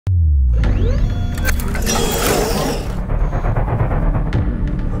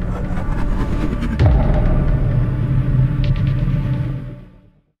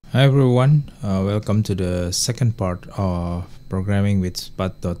Hi everyone, welcome to the second part of programming with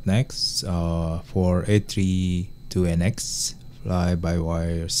Spadnext for A32NX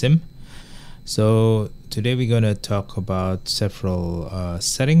fly-by-wire sim. So today we're going to talk about several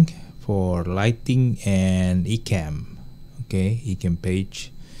settings for lighting and ECAM. Okay, ECAM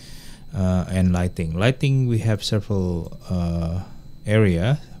page and lighting. Lighting, we have several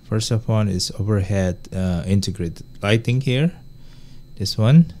area. First of all is overhead integrated lighting here. This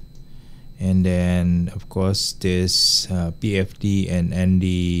one. And then of course this PFD and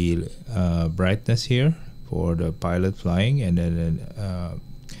ND brightness here for the pilot flying, and then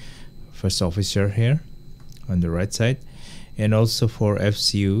first officer here on the right side, and also for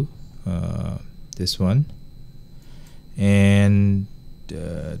FCU this one, and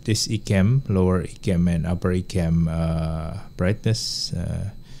this ECAM, lower ECAM and upper ECAM brightness,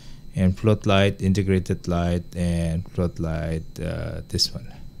 and float light, integrated light, and float light this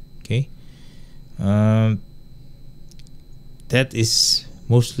one. Okay. That is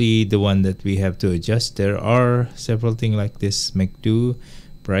mostly the one that we have to adjust. There are several things like this make do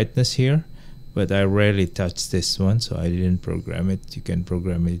brightness here, but I rarely touch this one, so I didn't program it. You can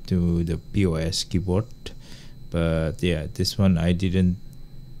program it to the POS keyboard, but yeah, this one I didn't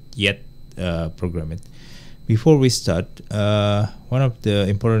yet program it. Before we start, one of the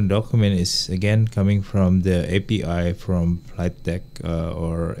important document is again coming from the API from flight deck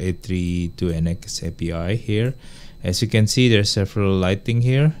or A32NX API here. As you can see, there's several lighting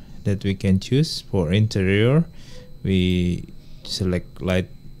here that we can choose. For interior, we select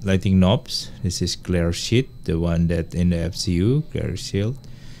lighting knobs. This is glare sheet, the one that in the FCU, glare shield,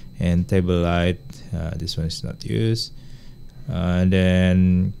 and table light. This one is not used. And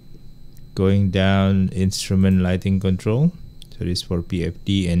then going down, instrument lighting control, so this for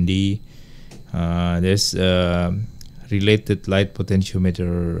PFD, ND. There's related light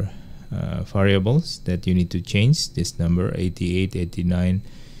potentiometer variables that you need to change. This number 88, 89,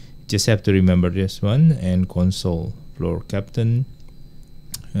 just have to remember this one. And console floor captain,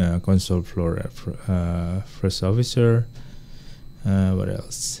 console floor first officer. What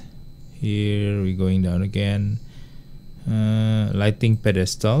else? Here we're going down again. Lighting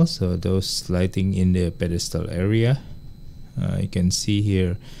pedestal, so those lighting in the pedestal area. You can see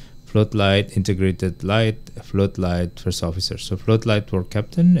here float light, integrated light, float light first officer. So float light for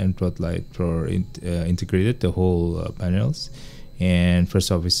captain and float light for integrated, the whole panels, and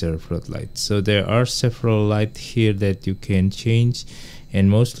first officer float light. So there are several light here that you can change,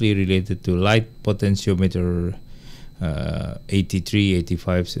 and mostly related to light potentiometer 83,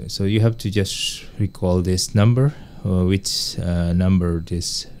 85. So you have to just recall this number, which number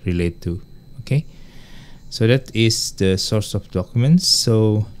this relate to. Okay, so that is the source of documents.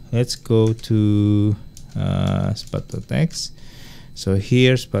 So let's go to Spadnext. So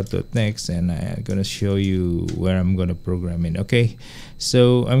here's Spadnext, and I'm gonna show you where I'm gonna program in. Okay,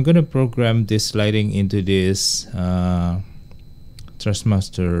 so I'm gonna program this lighting into this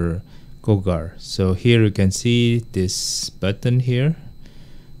Thrustmaster Cougar. So here you can see this button here,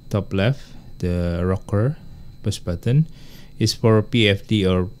 top left, the rocker push button is for PFD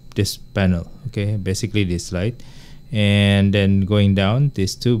or this panel. Okay, basically this light. And then going down,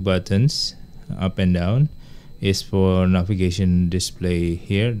 these two buttons up and down is for navigation display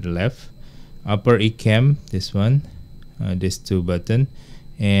here, the left. Upper ECAM, this one, these two button,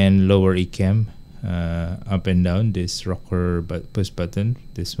 and lower ECAM up and down, this rocker push button,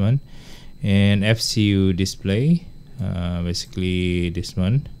 this one. And FCU display, basically this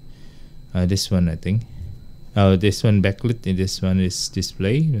one I think. This one backlit, and this one is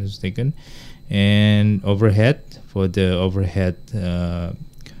display, was taken. And overhead, for the overhead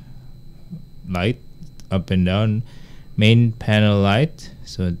light up and down. Main panel light,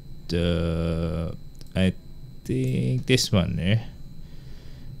 so the I think this one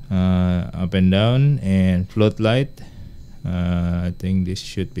up and down. And float light, I think this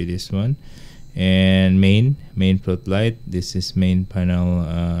should be this one. And main float light, this is main panel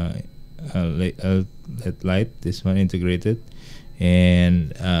light, this one integrated.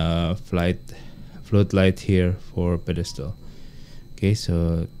 And float light here for pedestal. Okay,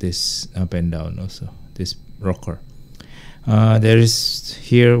 so this up and down also, this rocker. There is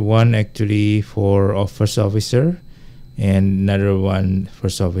here one actually for first officer, and another one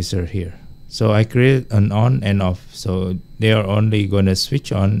first officer here. So I created an on and off, so they are only gonna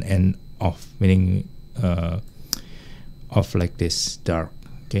switch on and off, meaning off like this, dark.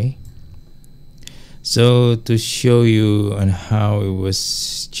 Okay, so to show you on how it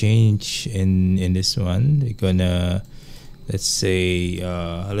was changed in this one, we're gonna, let's say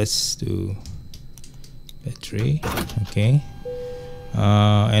let's do battery. Okay,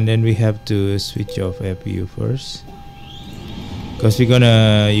 and then we have to switch off APU first, because we're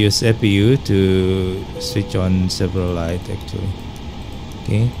gonna use APU to switch on several lights actually.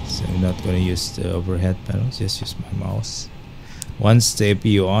 Okay, so I'm not gonna use the overhead panel, just use my mouse. Once the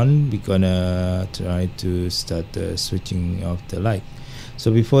APU on, we're gonna try to start the switching of the light.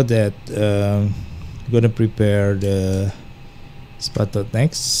 So before that, I'm gonna prepare the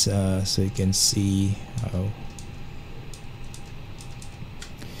Spadnext so you can see how.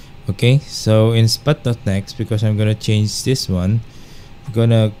 Okay, so in Spadnext, because I'm gonna change this one, I'm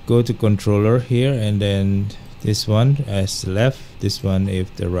gonna go to controller here, and then this one as the left, this one is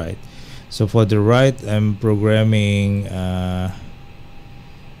the right. So for the right, I'm programming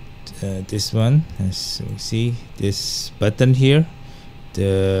this one, as we see this button here,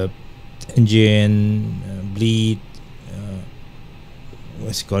 the engine bleed,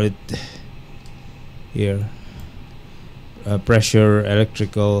 what's call it here, pressure,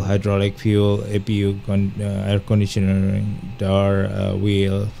 electrical, hydraulic, fuel, APU, air conditioning, door,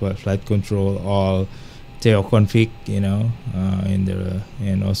 wheel, flight control, all tail config, you know, in the,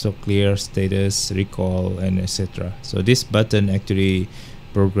 and also clear, status, recall, and etc. So this button actually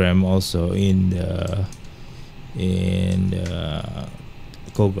program also in the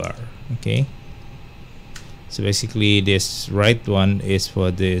Cougar. Okay, so basically this right one is for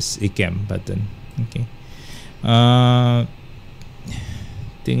this ECAM button. Okay,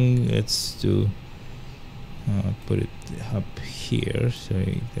 think let's do put it up here. So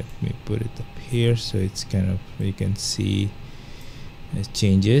let me put it up here, so it's kind of, you can see the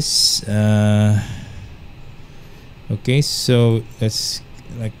changes. Okay, so let's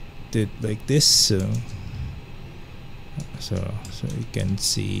like this, so you can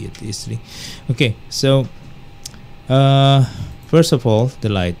see it easily. Okay, so first of all, the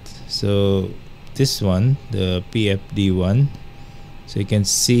light. So this one, the PFD one, so you can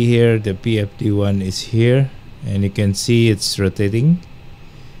see here the PFD one is here, and you can see it's rotating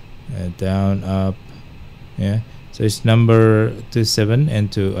down, up, yeah. So it's number 27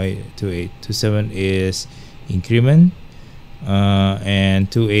 and 28. 27 is increment, and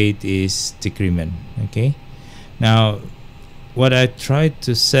 28 is decrement. Okay, now what I tried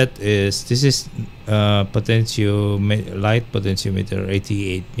to set is, this is light potentiometer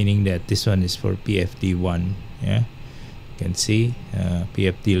 88, meaning that this one is for PFD 1. Yeah, you can see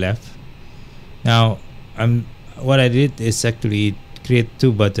PFD left. Now what I did is actually create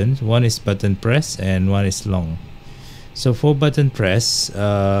two buttons. One is button press and one is long. So for button press,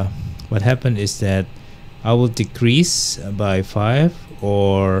 what happened is that I will decrease by 5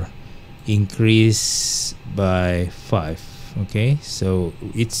 or increase by 5. Okay, so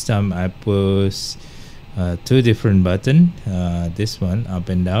each time I push two different button, this one up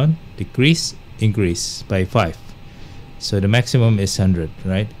and down, decrease, increase by 5. So the maximum is 100,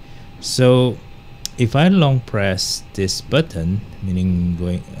 right? So if I long press this button, meaning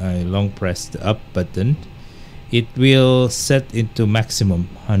I long press the up button, it will set into maximum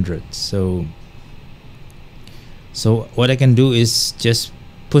 100. So what I can do is just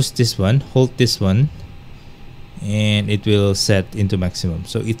push this one, hold this one, and it will set into maximum.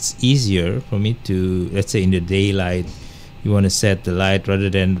 So it's easier for me to, let's say in the daylight, you want to set the light, rather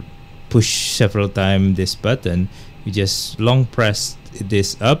than push several times this button, you just long press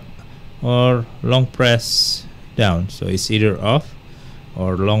this up or long press down. So it's either off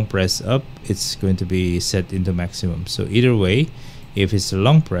or long press up, it's going to be set into maximum. So either way, if it's a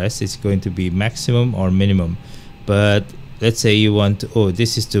long press, it's going to be maximum or minimum. But let's say you want to, oh,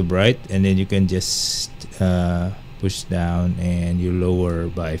 this is too bright, and then you can just push down and you lower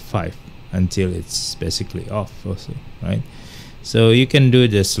by 5 until it's basically off also, right? So you can do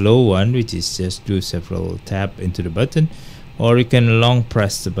the slow one, which is just do several tap into the button, or you can long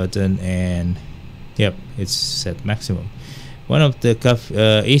press the button and yep, it's set maximum. One of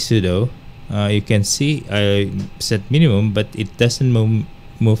the issue though, you can see I set minimum, but it doesn't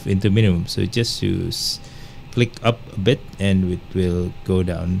move into minimum. So just use click up a bit and it will go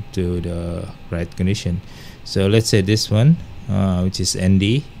down to the right condition. So let's say this one, which is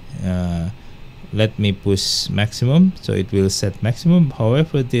ND, let me push maximum, so it will set maximum.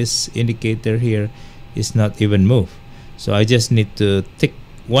 However, this indicator here is not even move, so I just need to tick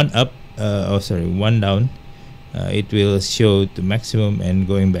one up, one down, it will show the maximum and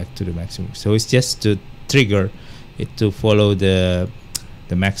going back to the maximum. So it's just to trigger it to follow the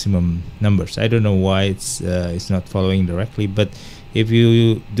maximum numbers. I don't know why it's not following directly, but if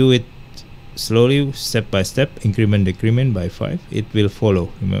you do it slowly, step by step, increment decrement by 5, it will follow.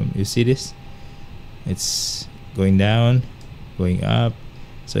 Remember, you see this, it's going down, going up,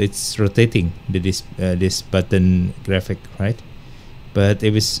 so it's rotating this button graphic, right? But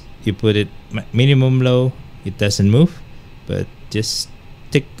if you put it minimum low, it doesn't move, but just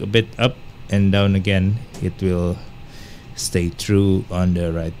tick a bit up and down again, it will stay true on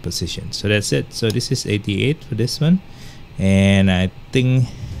the right position. So that's it. So this is 88 for this one, and I think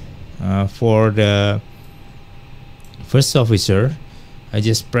for the first officer, I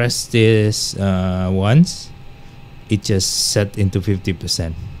just press this once, it just set into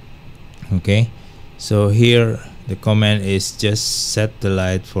 50%. Okay, so here the command is just set the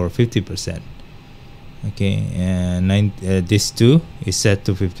light for 50%. Okay, and this two is set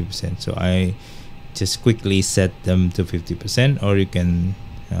to 50%, so I just quickly set them to 50%, or you can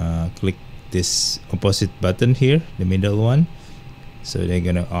click this opposite button here, the middle one, so they're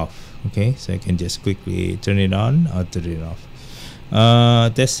gonna off. Okay, so I can just quickly turn it on or turn it off.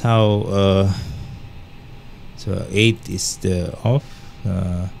 That's how so 8 is the off,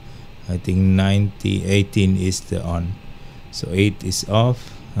 I think 18 is the on, so 8 is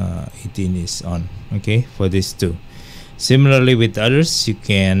off, 18 is on. Okay, for these two. Similarly with others, you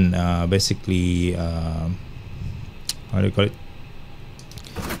can basically how do you call it,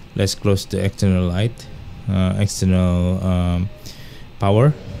 let's close the external light, external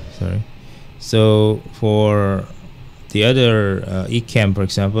power, sorry. So for the other ECAM, for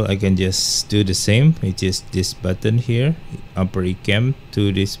example, I can just do the same, which is this button here, upper ECAM,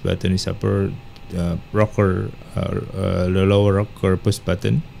 to this button is upper rocker, the lower rocker push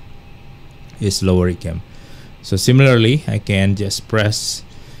button is lower ECAM. So similarly, I can just press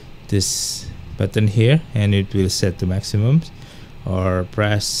this button here and it will set to maximum, or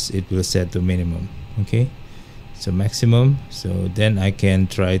press, it will set to minimum. Okay, so maximum. So then I can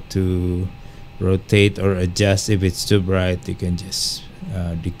try to rotate or adjust. If it's too bright, you can just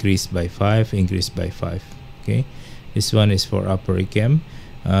decrease by 5, increase by 5. Okay, this one is for upper ECAM.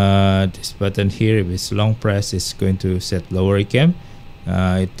 This button here, if it's long press, it's going to set lower ECAM.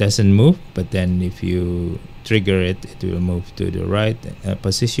 It doesn't move, but then if you trigger it, it will move to the right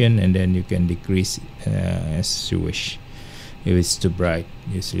position, and then you can decrease as you wish. If it's too bright,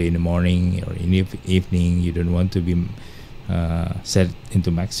 usually in the morning or in evening, you don't want to be set into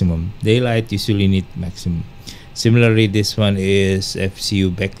maximum. Daylight usually need maximum. Similarly, this one is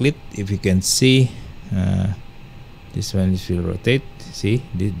FCU backlit. If you can see, this one is will rotate. See,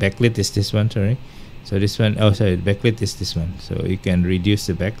 the backlit is this one, sorry. So this one, oh sorry, backlit is this one. So you can reduce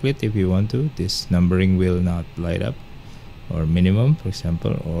the backlit if you want to. This numbering will not light up, or minimum, for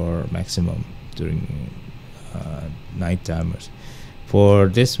example, or maximum during night timers. For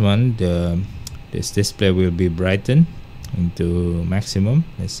this one, this display will be brightened into maximum.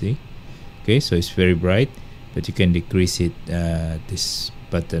 Let's see. Okay, so it's very bright, but you can decrease it. This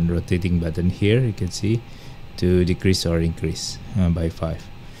button, rotating button here, you can see, to decrease or increase by 5.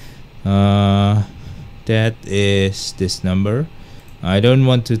 That is this number. I don't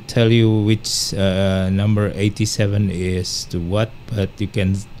want to tell you which number 87 is to what, but you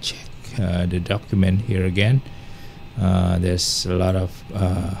can check the document here again. There's a lot of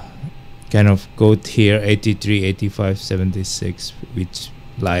kind of code here, 83, 85, 76, which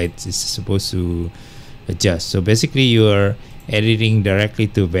lights is supposed to adjust. So basically you are editing directly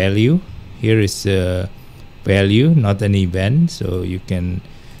to value. Here is the value, not an event, so you can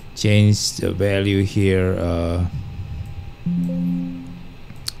change the value here.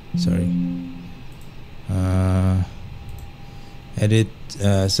 Edit.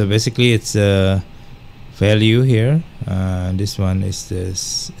 So basically it's a value here. This one is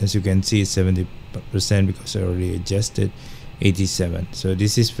this, as you can see, it's 70% because I already adjusted 87. So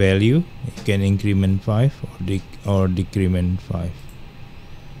this is value. You can increment 5 or decrement 5.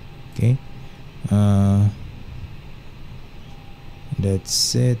 Okay.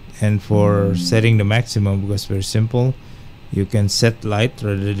 That's it. And for setting the maximum, because very simple, you can set light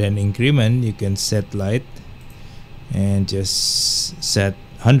rather than increment. You can set light and just set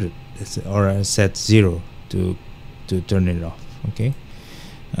 100 or set 0 to turn it off. Okay,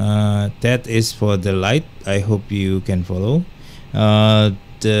 that is for the light. I hope you can follow.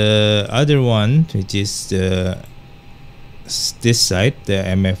 The other one, which is this side, the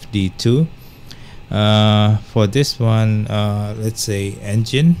MFD2. For this one, let's say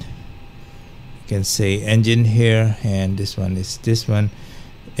engine. You can say engine here, and this one is this one.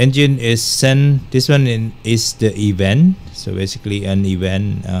 Engine is send. This one is the event. So basically an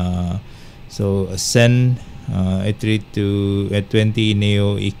event. So send A32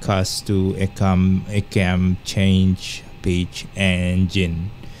 Neo ECAS to ECAM change page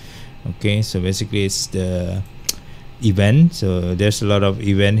engine. Okay, so basically it's the event. So there's a lot of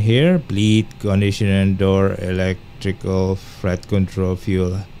event here: bleed, conditioner, door, electrical, flight control,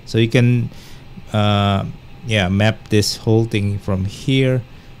 fuel. So you can yeah, map this whole thing from here.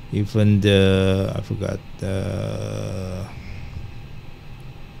 Even the, I forgot,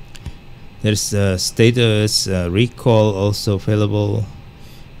 there's status recall also available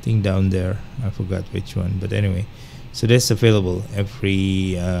thing down there. I forgot which one, but anyway, so that's available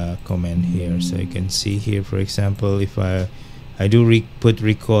every command here. So you can see here, for example, if I do put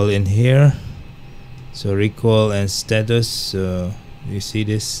recall in here, so recall and status, you see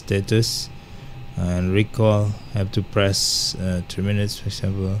this status and recall, have to press 3 minutes, for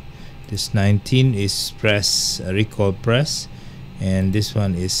example. This 19 is press recall press, and this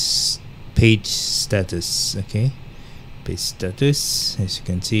one is page status. Okay, page status, as you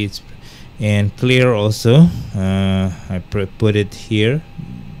can see, it's and clear also. I put it here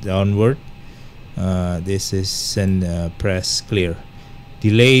downward. This is send press clear,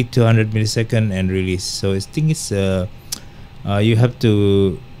 delay 200 millisecond and release. So I think it's you have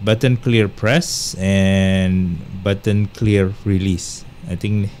to button clear press and button clear release. I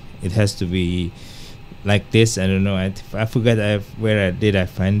think it has to be like this. I don't know, I forgot where did I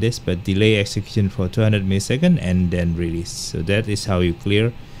find this, but delay execution for 200 millisecond and then release. So that is how you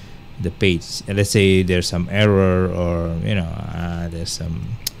clear the page. And let's say there's some error, or you know, there's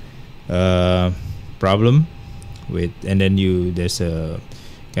some problem with, and then there's a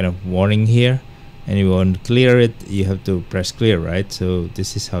kind of warning here, and you want to clear it, you have to press clear, right? So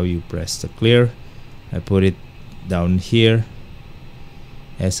this is how you press the clear. I put it down here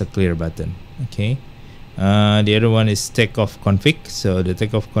as a clear button. Okay, the other one is takeoff config. So the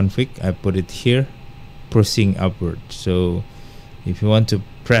takeoff config, I put it here, pushing upward. So if you want to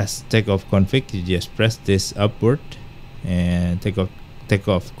press takeoff config, you just press this upward, and takeoff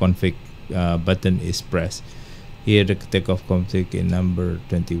config button is pressed. Here the takeoff config in number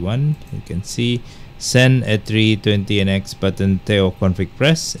 21, you can see send A32NX button takeoff config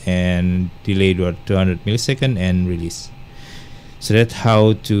press and delay 200 millisecond and release. So that's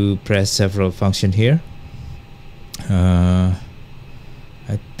how to press several function here. I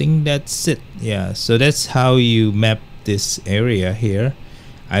think that's it. Yeah, so that's how you map this area here.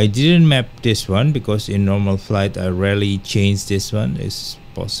 I didn't map this one because in normal flight I rarely change this one. It's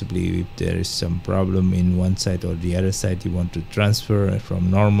possibly if there is some problem in one side or the other side, you want to transfer from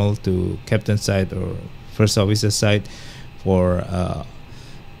normal to captain side or first officer side for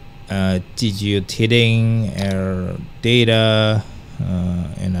TGU heading, air data,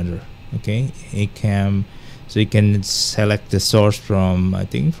 and other. Okay, ECAM. So you can select the source from, I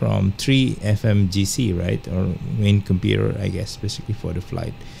think from 3FMGC, right, or main computer, I guess, basically for the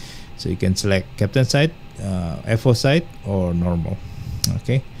flight. So you can select captain side, FO side, or normal.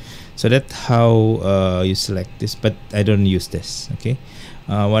 Okay, so that's how you select this, but I don't use this. Okay,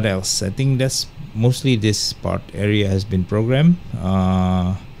 what else? I think that's mostly this part area has been programmed,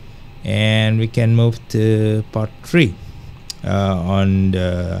 and we can move to part 3 on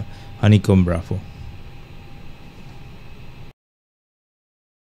the honeycomb Bravo.